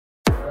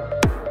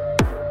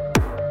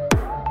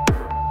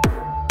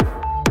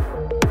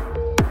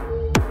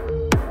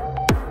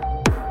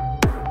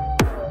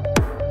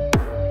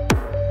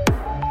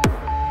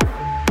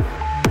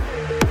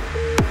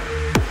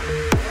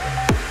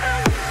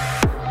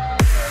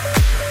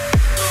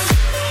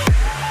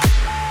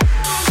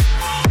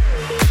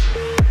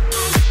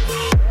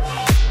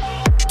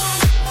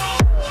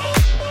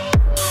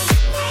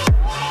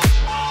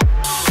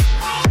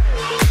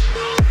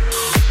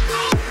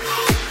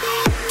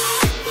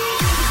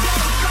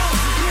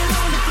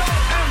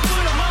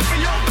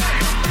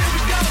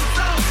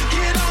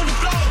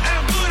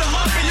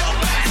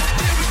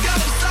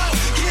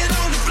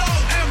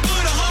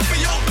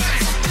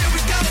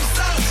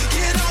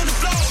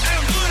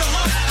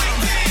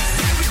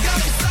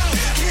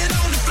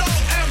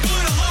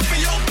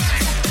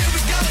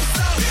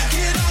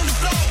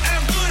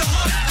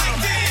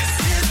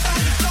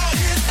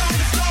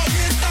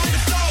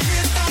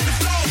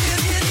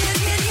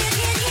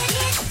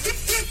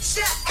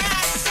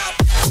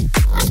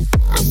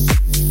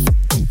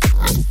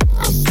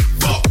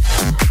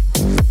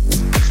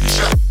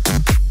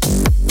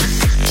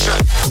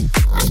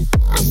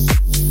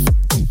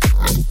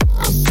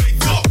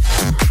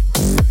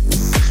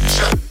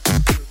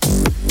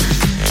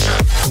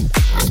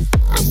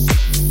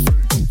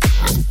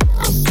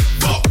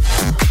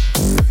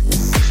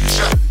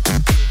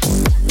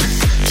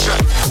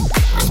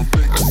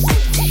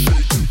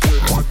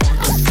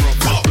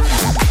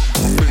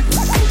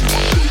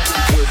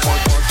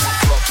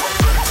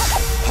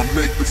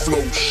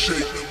flow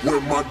shake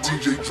when my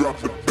DJ drop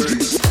the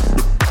bass.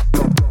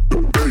 Drop the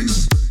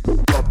bass.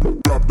 Drop the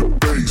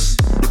bass.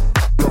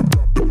 Drop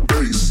the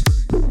bass.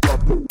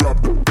 Drop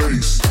the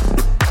bass.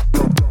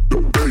 Drop the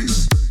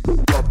bass.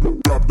 Drop the bass.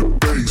 Drop the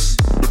bass.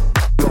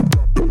 Drop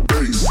the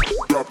bass.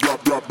 Drop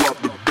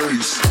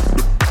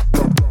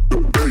the bass. Drop the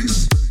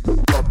bass.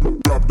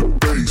 Drop the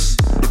bass.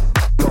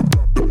 Drop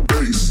the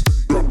bass.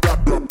 Drop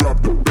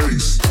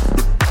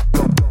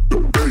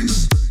the bass.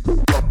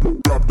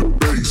 Drop the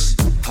bass.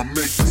 I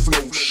make the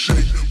flow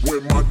shake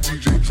when my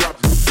DJ drop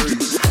the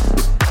bass.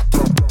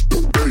 Drop the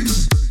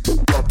bass.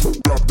 Drop the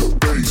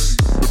bass.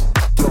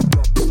 Drop the bass.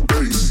 Drop the bass. Drop the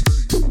bass.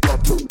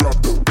 Drop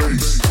the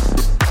bass. Drop the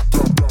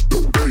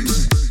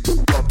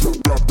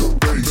bass.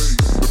 Drop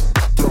the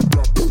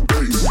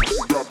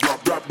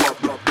bass.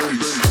 Drop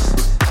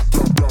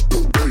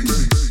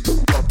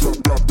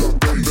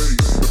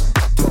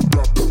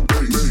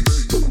the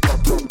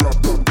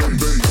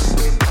bass.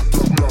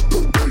 Drop the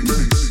bass. Drop the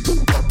bass.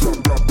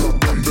 Drop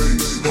the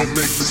I make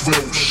this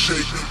flow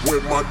shake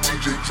when my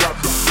DJ drop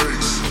the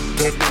bass.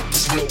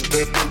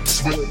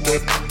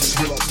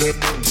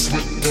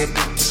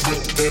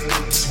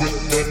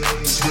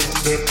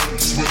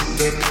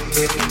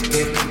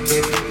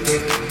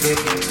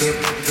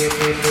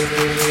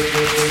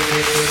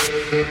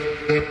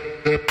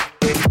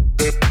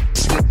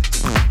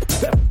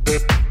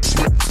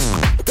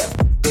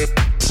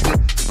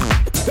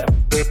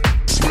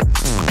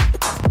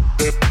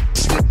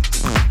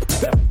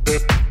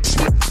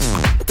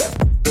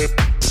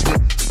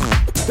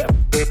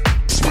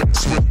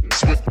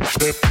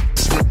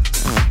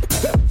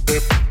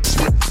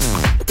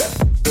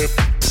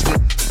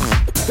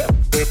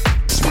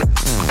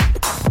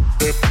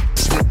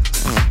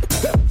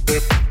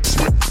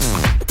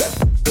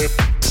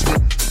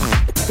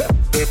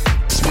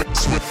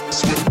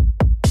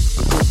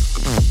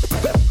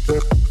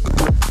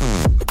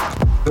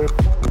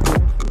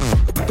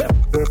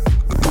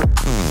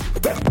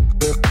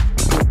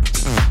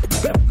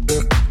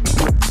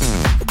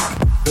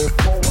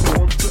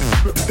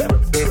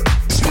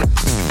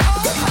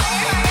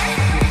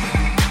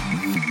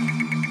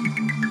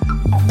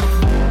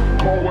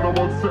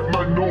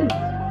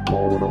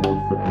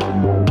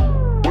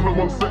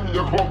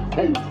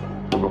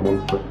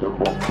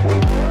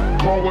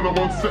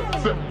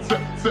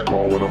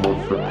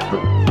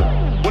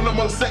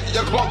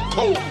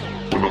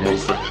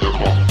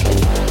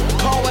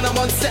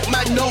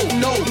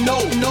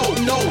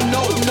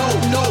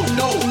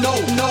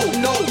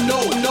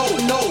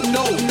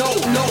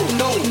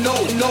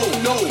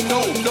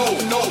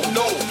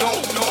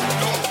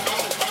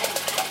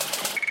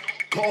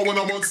 Call when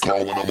I'm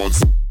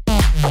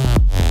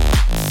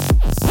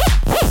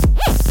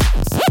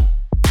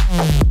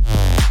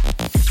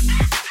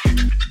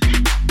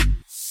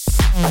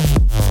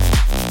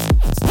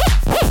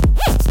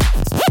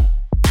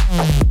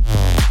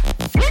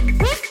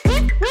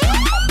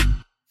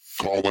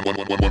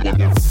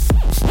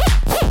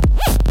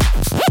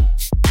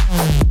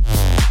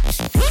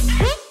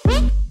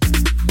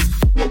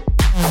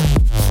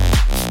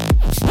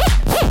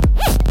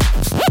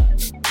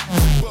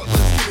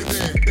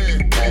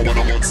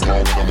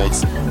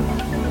on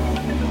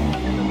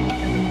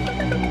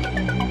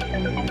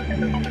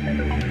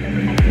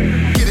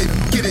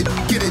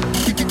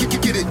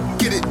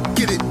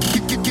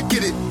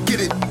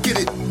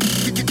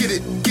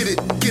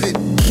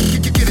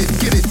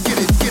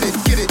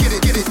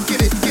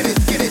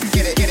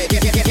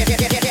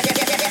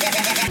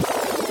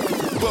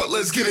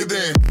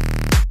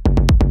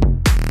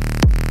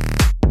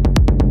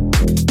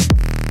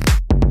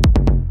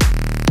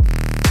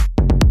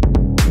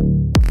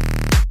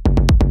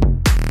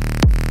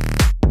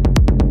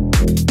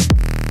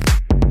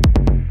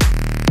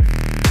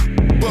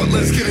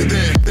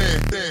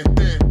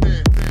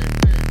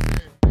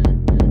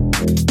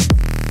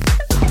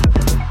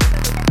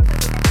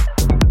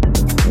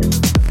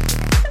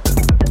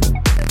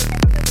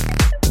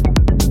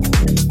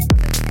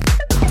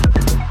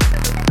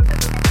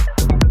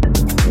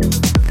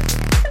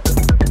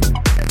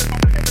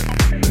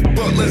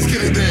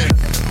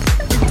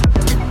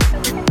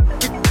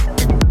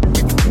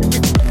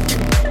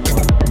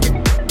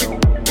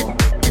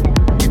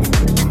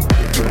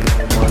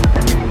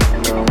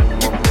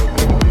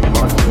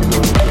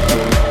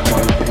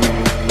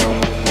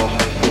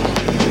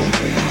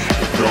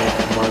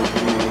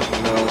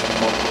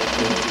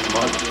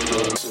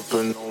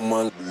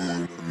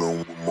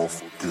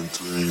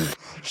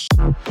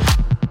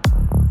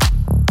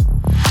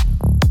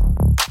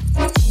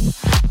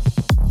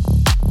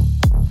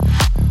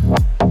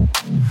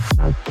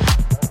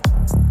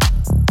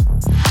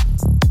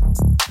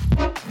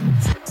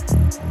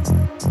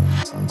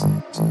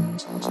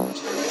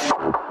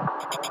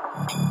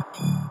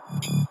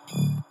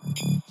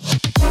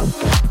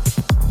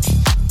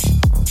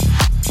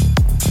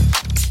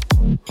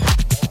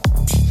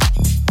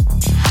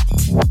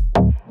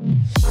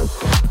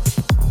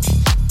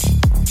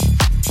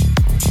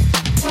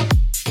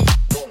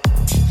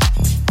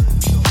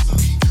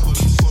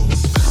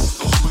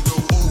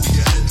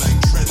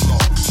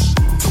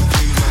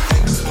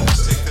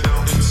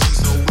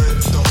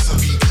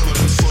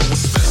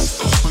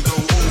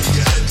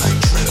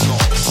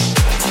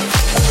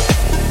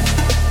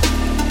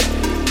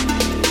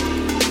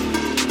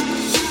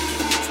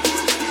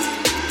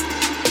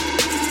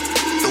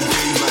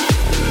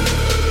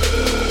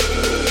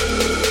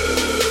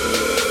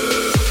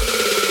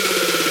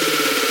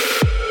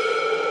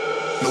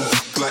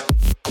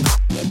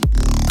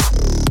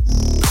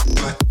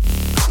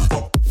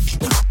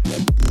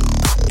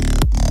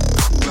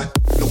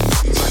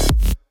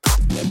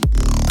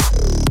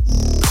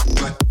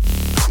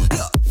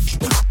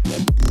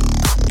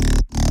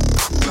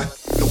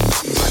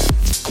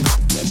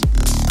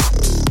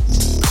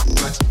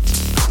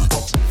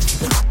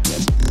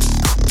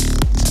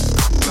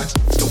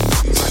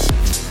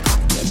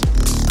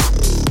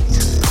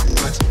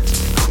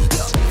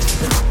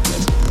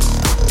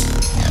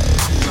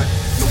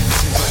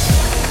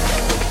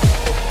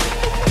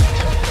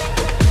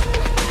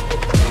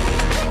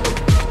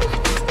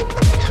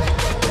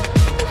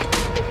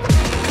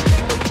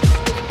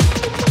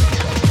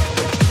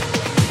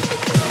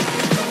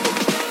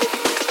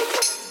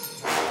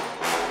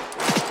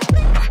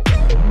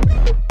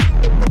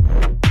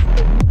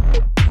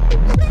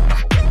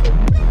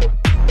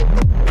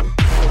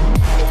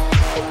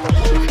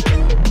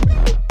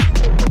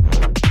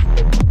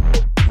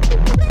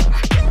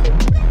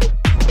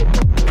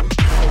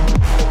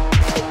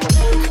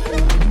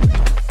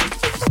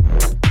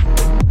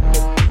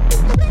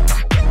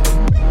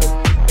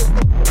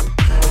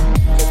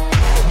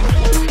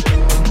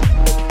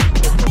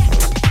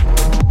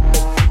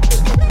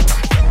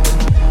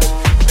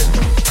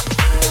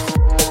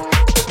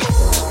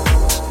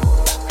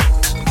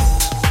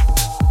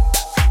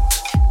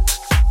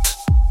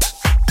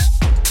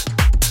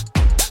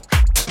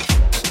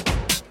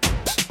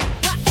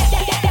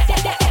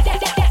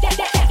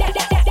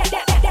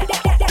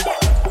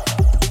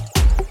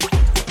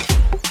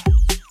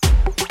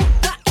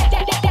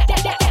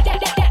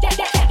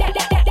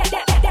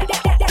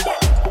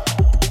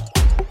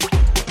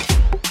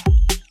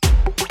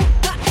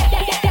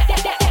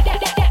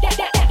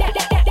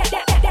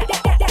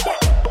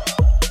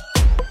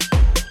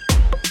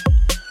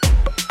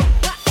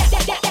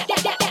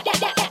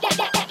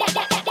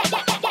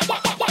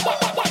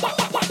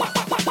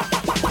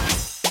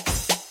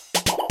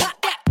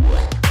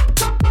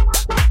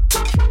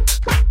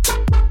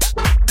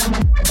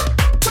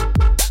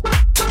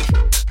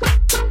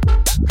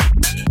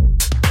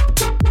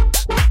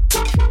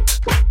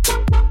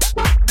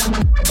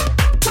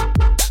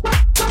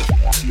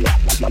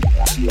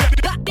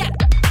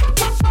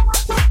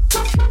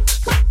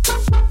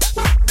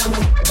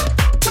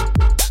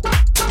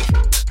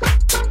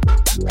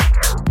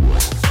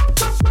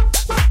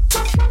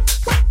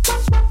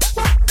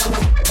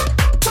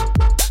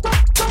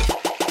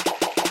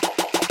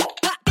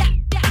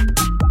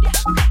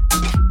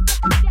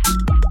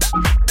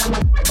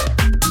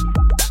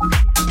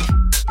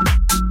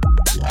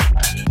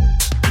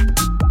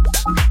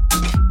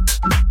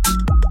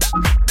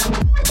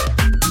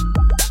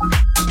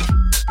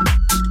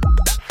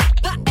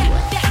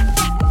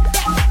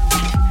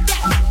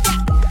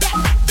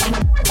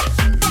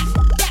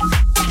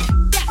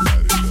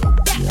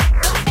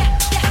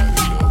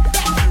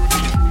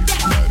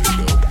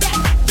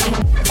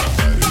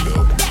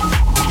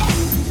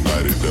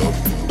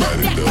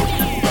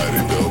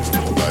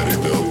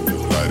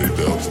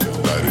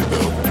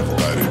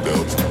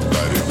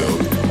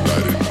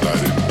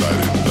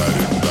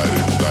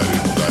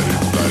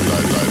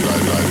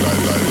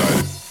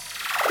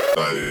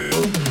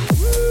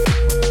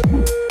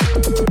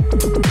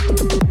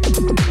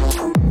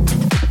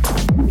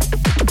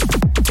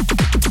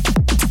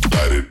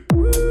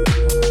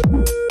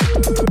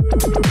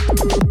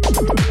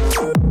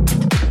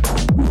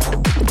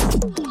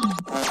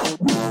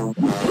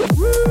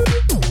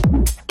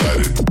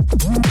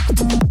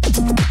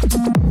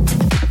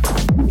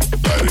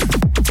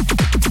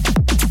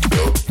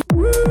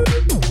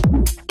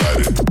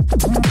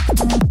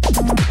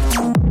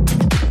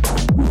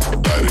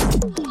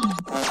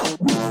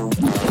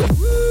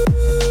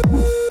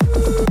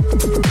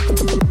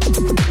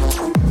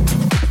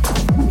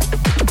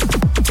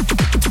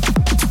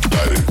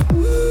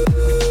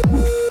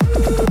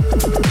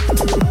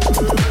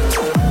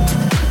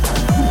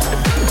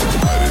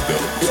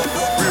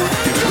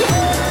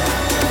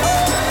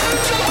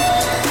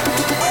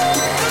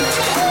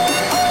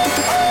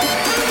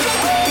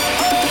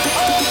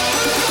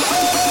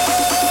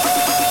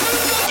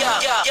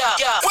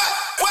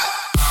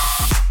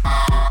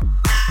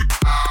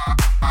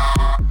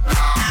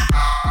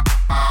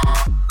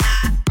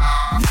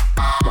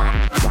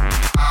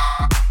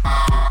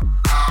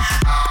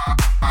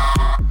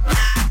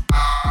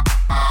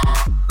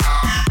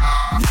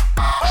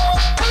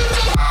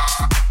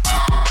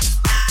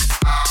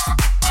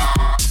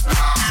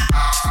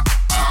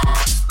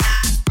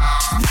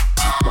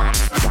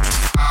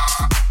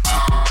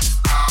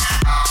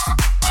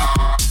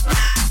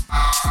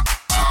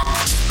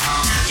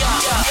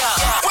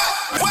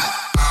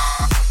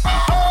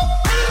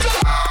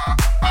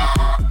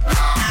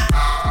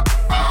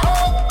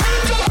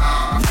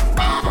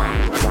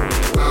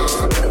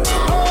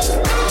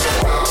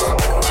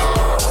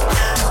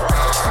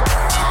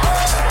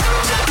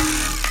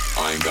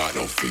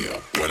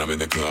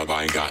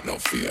ain't got no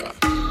fear.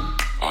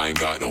 I ain't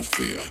got no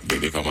fear.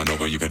 Baby, come on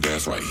over, you can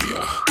dance right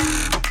here.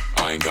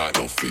 I ain't got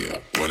no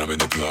fear. When I'm in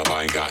the club,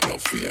 I ain't got no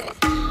fear.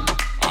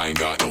 I ain't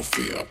got no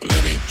fear.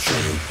 Let me show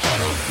you how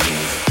to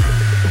move.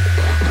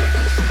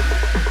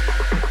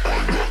 I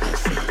ain't got no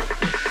fear.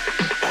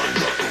 I ain't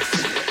got no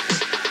fear.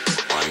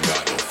 I ain't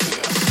got no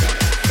fear.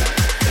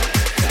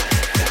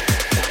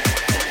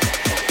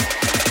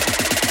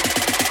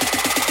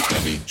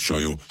 Let me show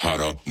you how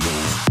to move.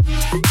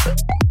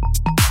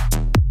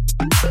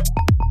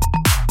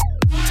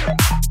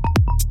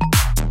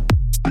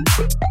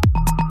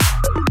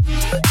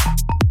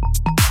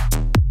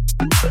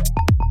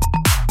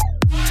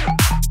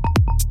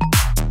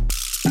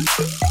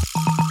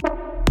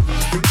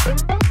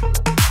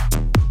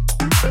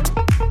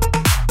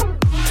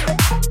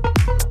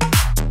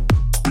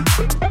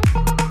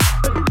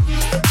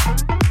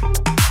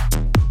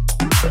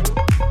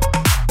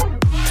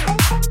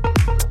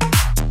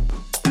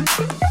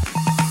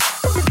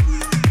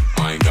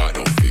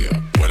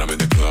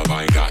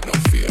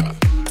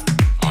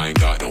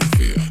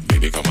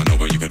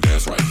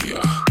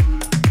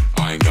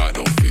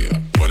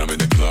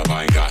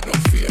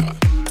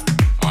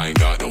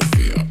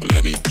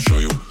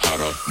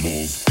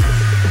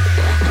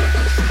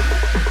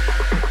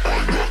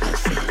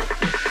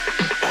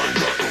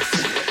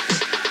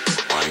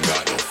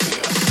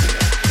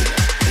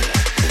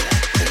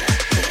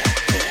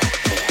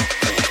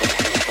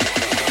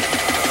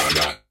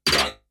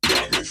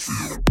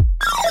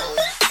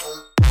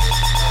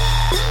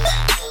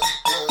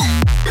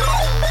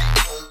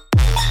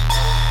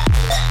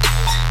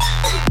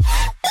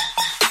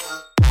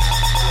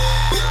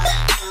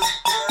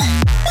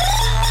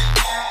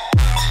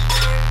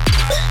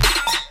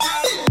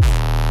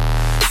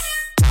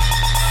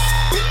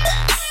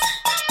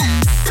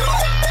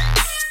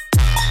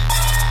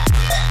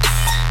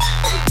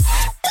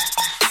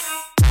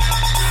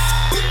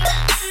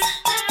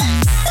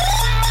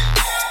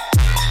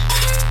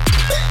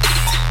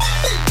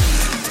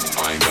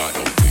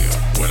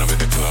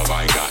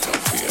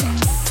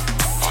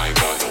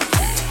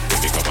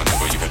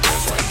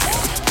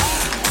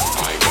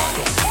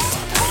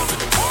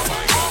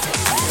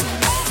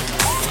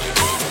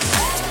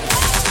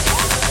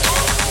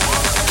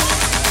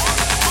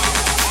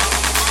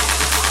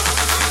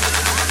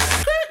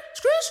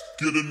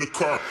 Get in the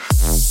car.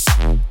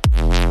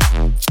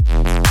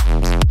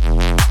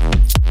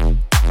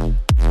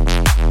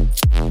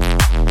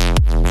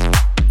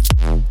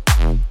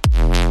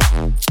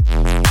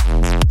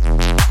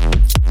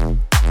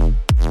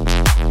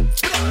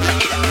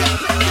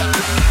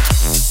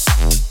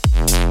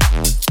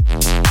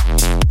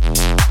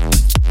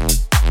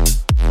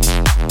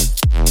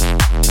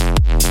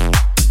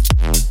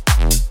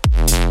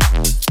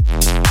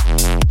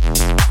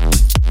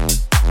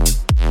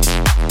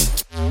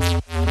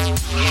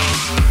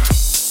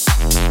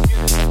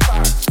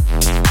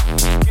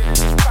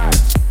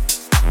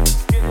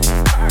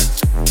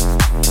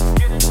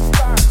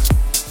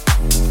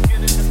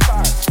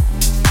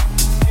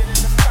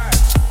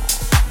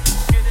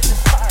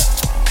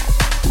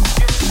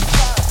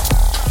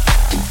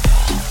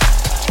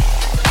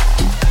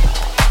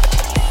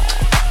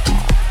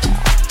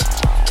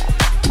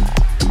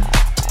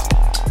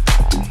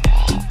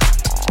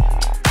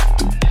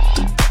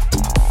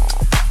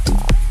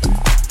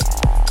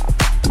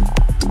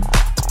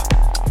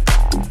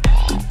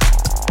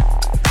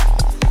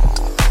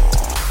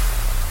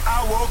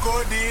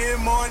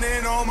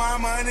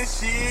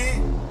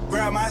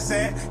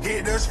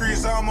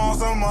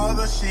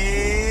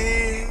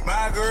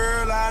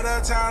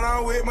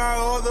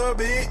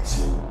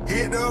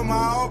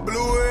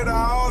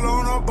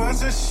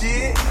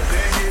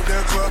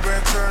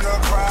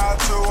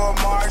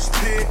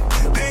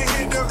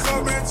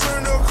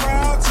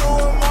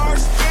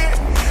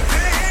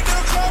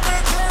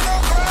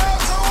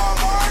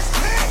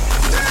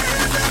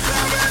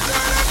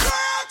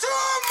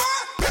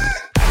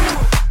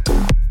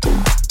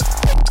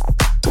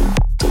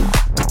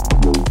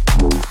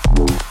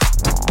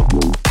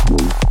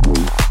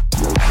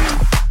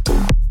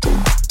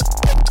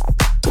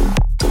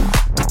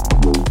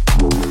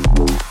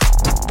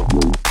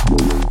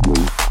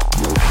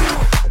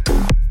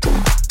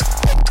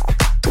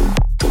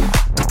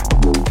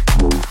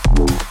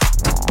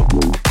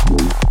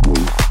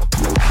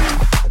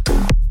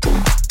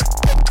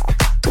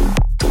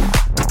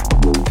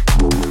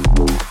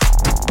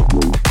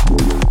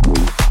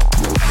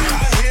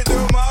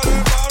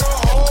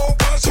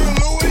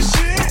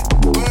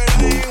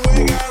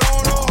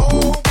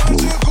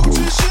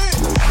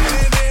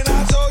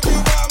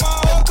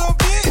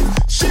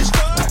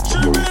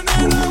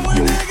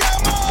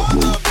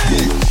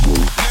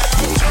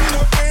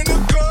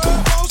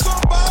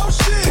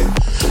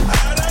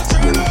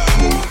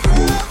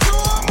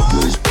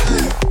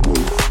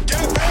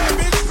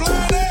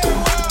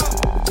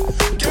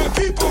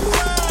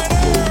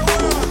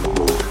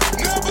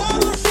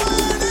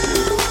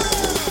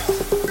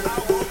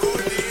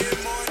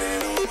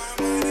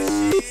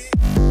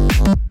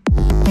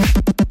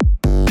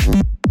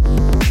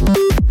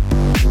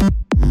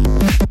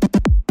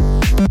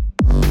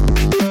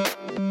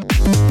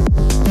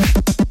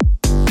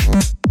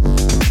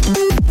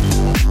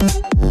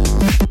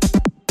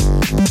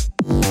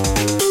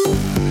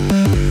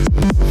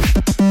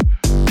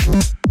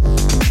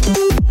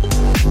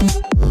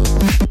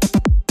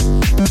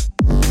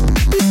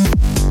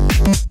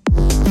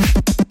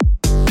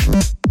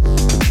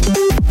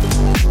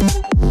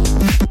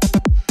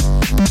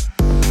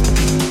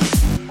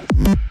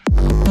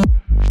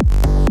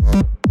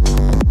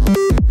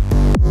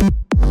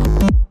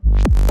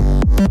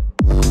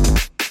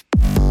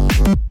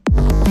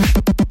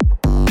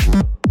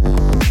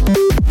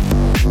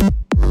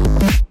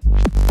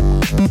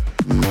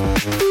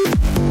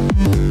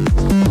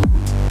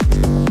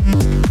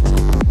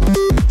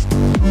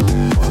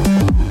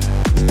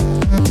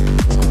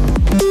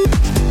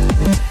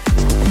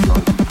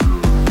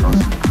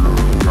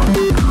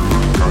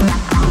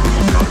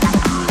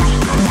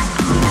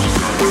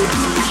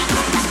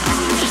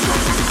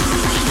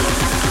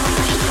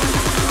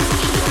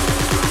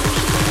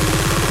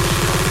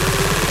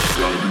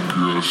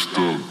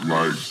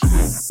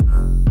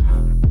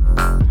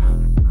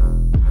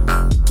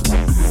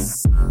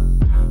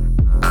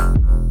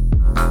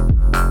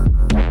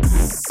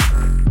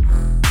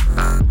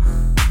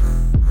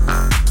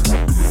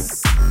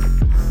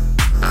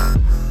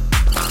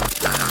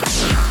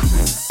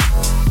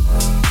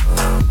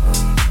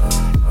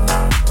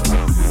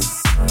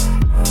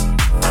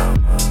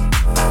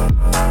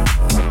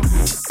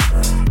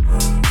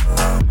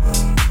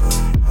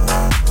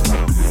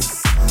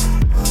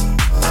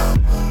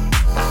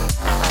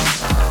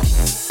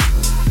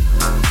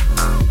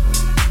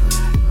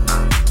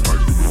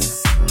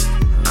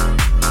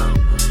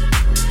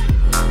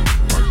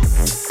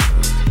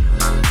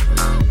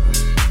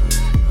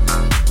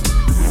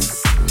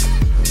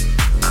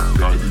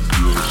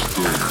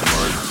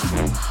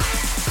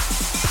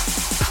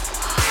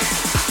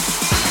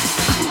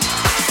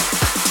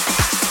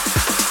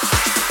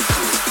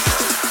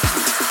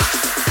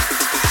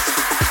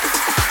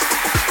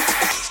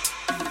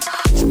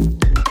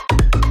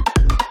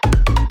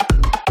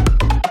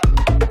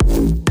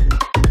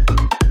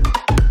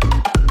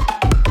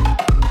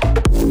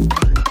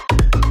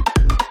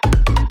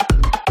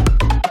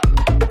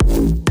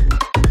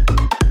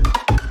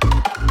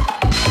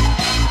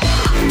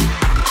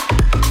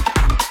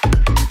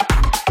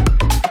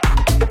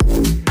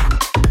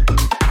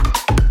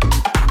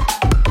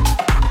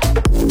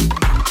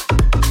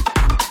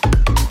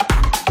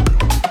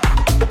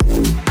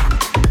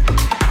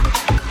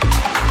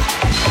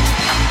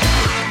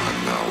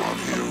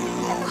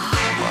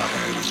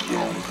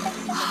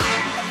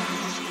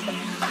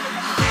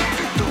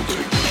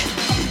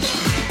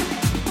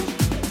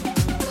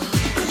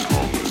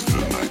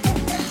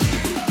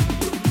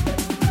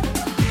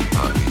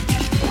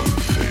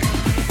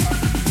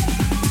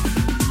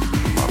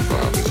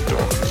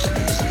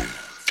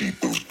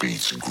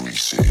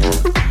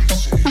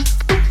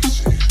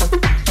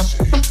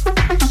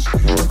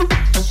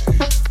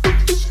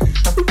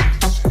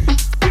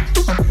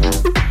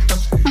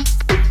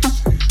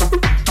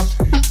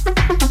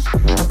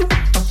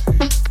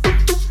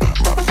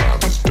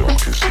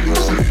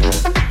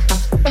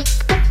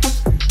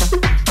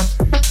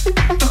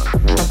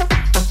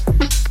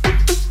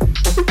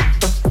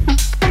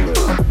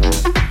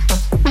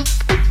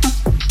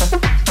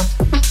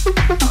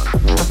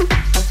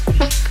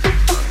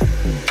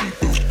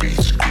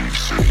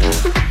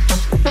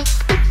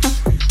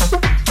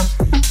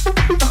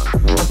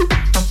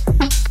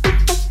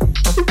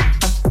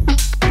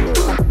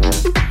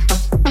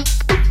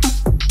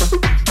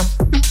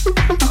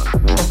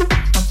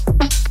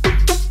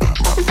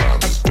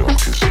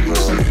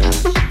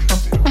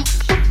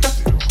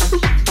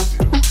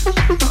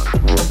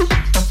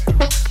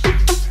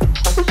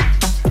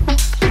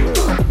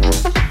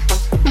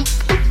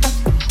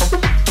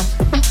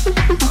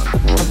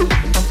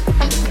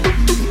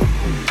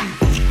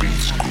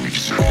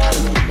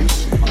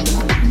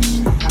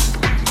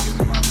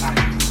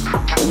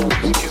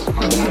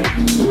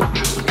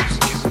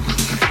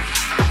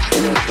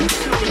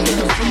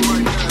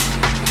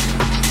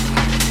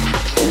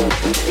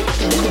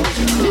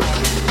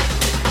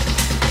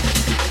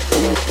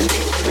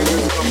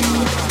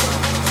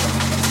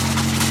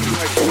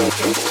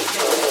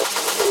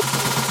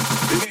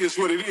 It is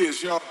what it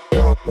is, y'all.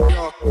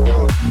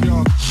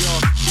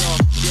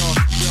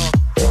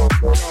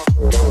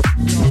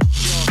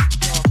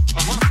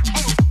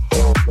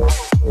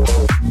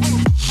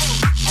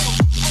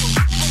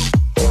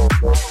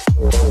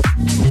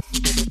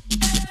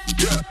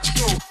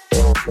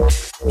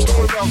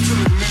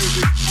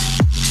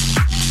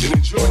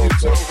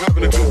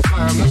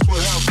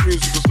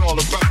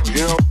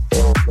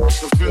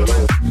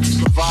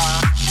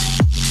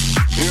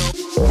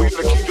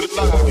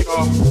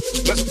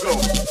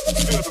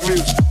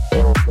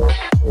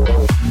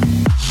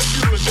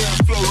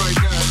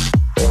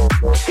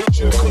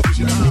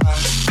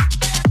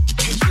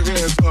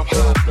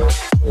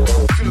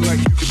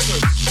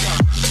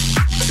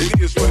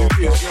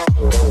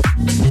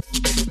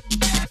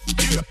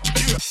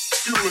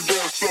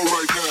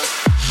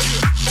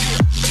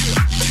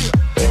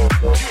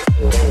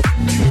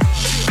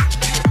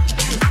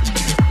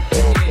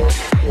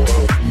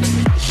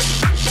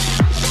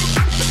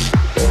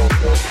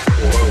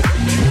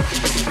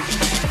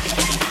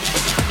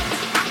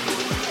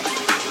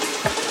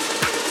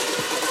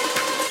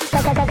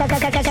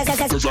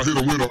 Cause I hit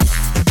a winner.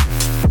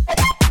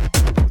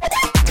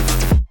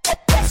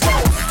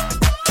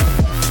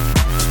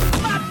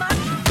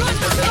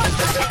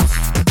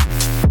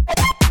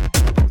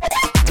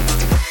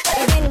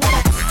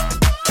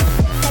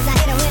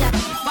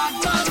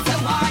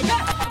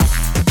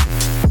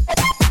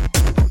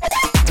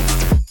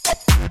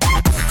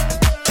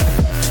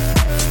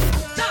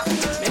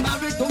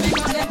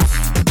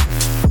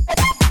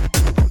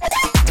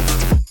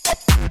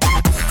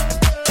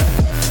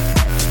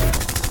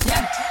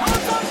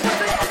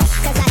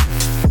 Cause I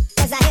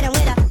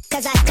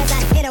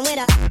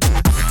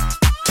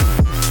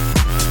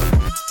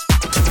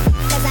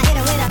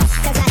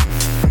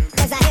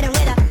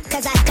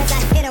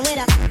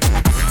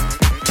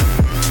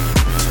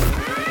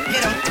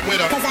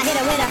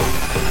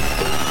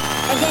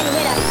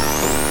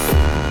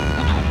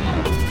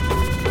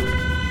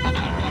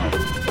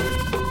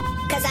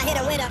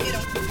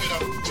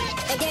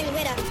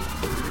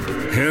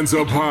hands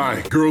up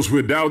high. Girls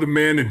without a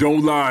man and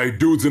don't lie.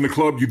 Dudes in the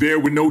club, you there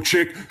with no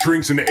chick.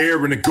 Drinks in the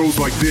air and it goes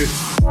like this.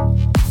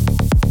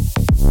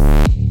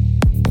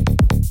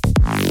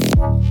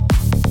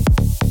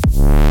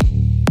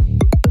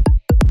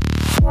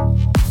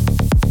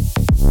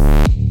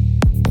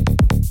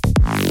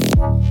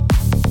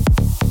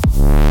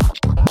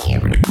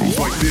 It goes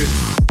like this.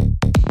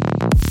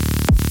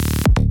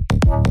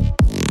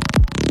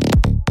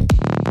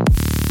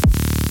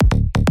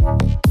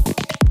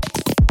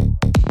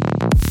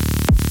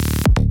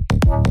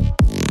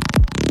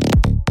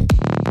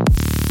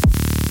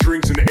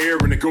 Drinks in the air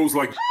and it goes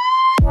like.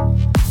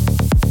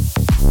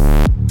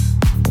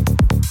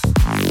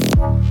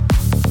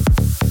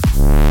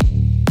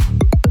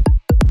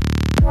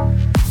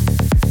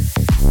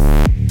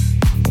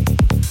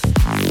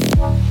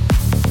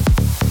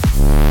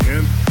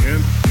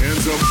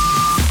 Hands up.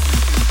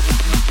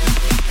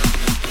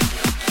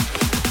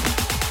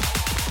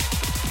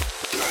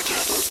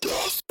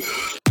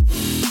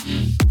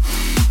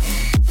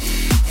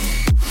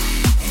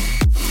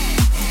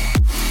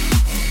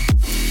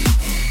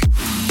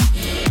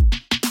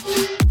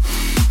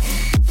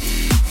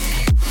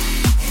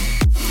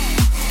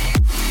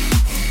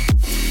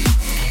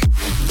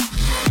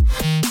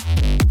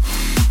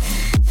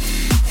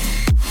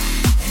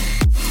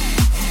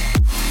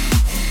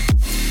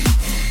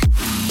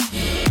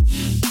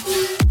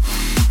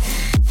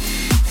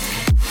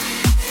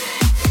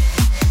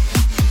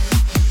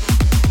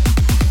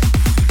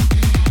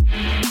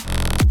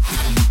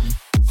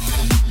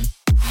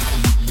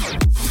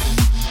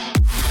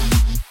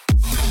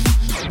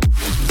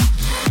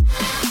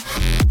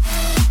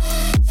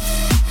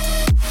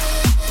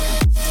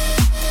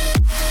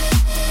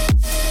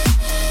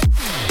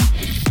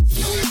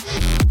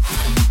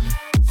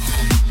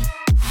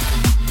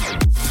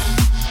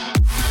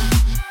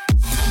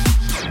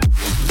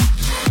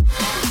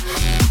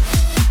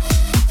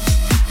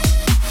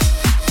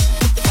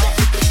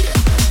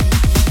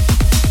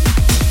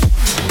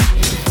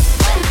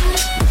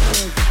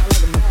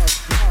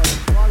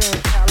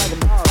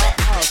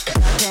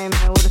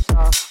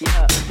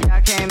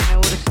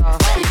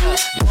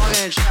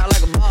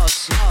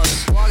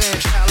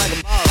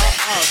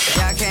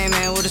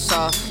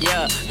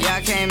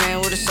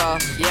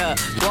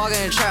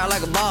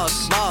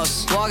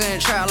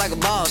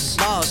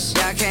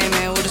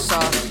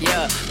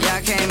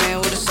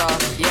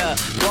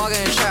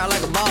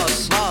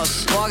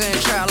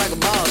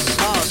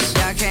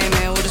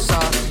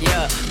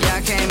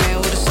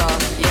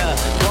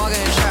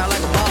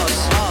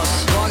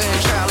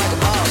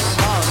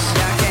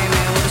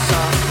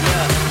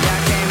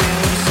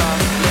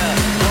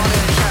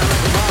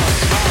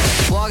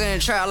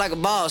 Trap like a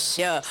boss,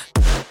 yeah.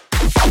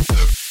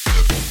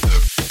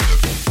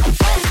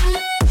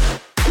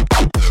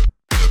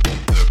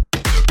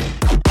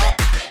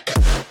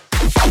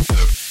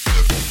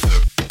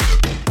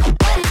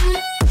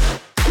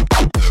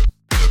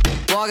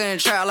 Walking in the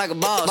trap like a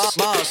boss,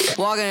 boss.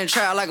 Walking in the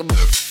trap like a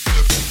boss.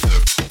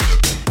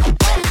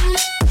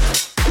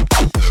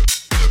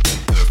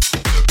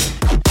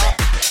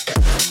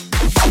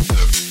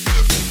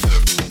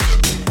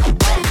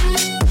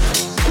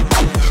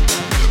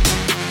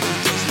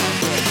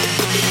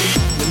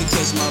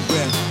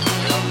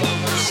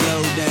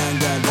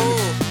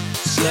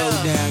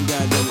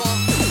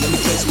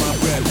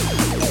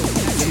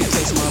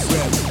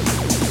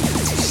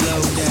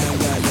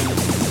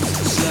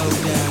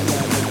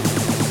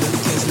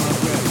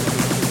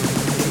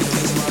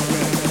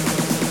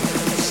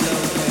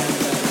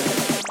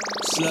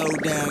 Slow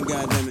down,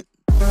 goddammit.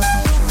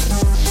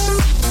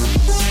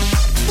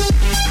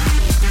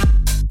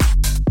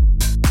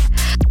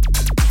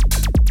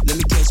 Let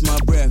me catch my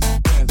breath.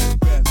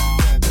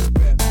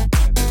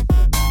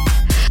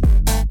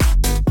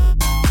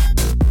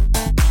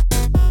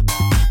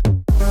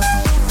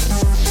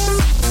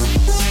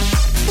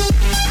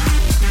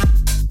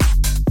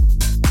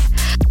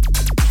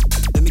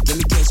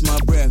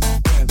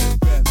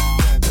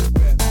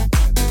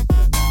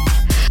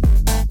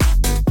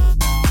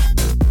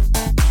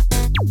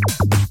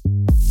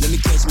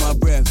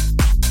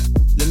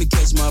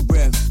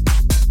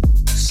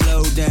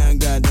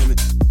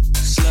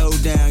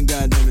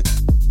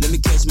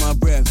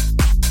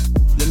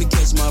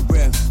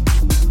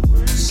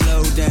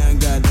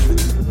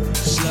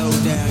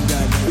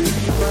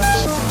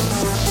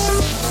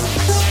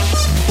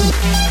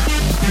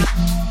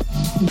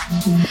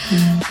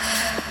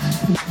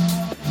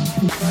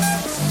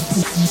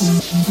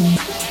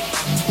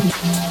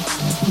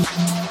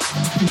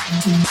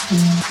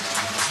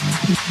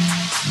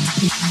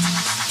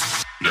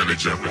 Let me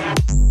jump it.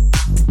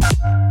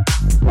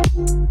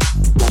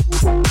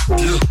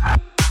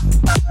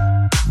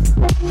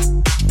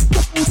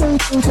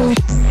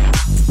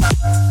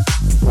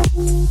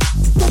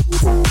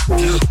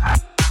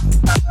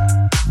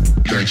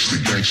 Gangsta,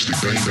 gangsta,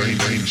 gang, gang,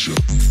 danger.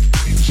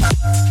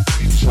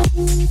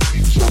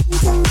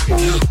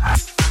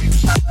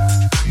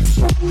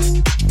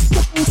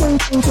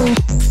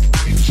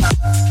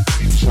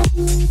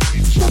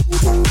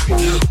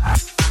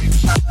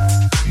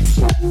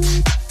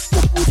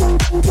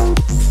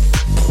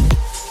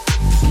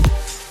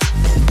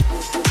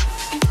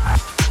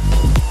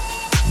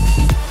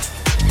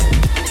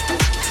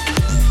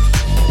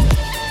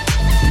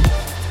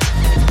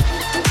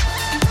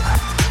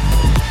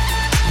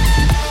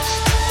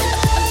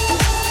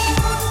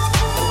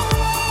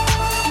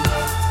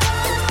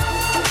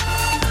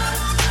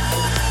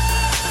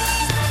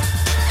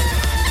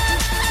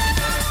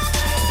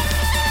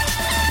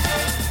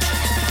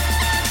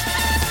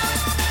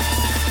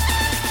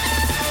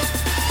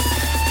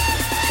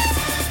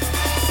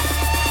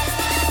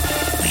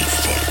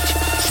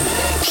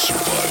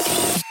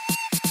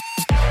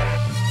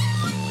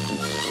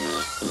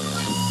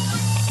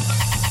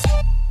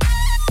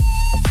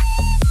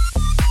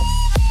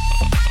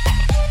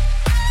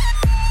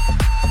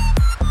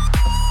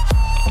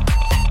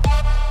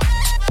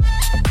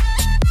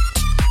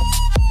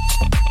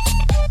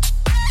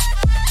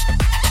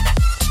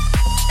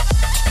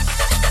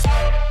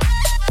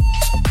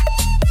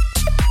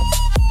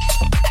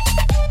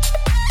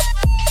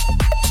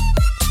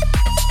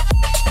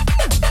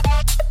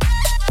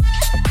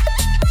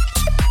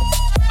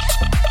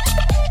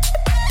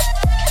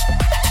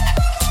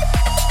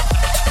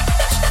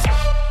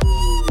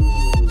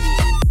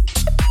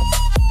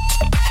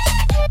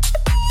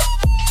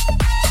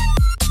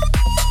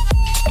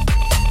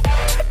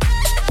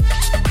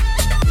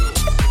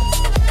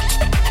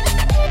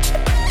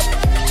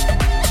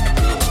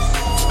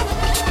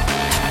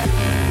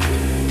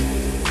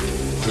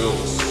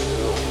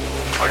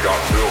 I got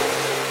pills.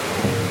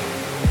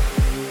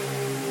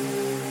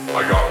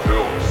 I got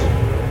pills.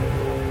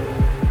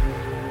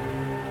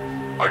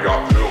 I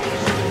got pills.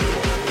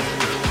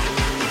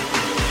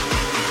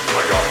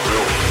 I got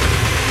pills.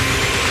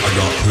 I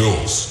got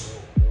pills.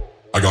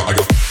 I got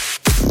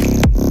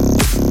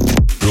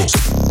pills.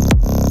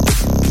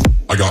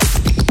 I got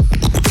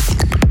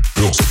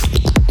pills.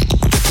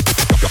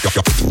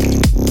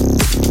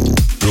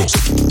 Pills.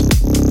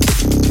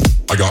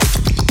 I got pills.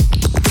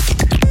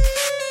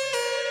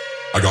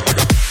 I got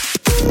pills.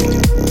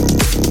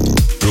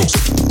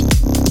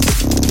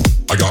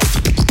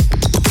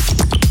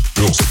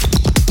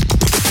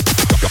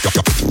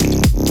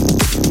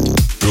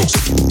 Pills.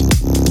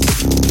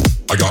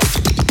 I got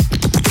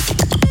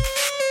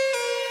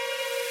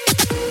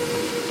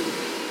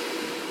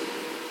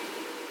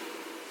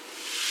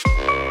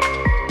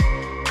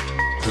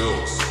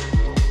pills.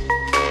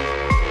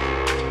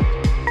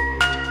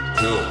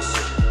 Pills.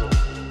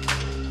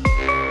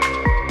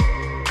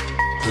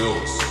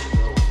 Pills.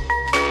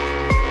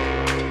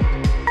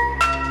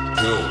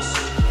 Pills.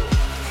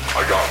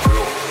 I got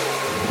pills.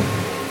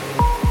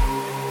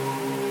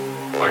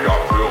 I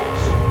got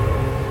pills.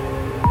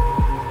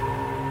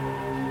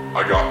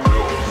 I got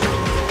pills.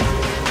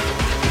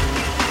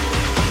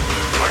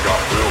 I got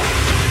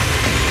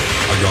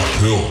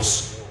pills.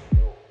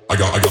 I got pills. I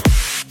got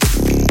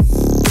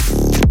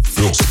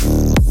pills.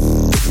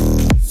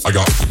 I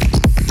got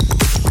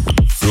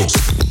pills.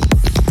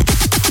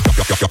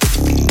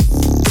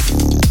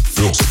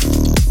 Pills.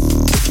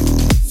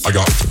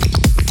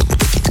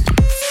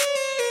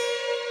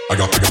 I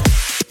got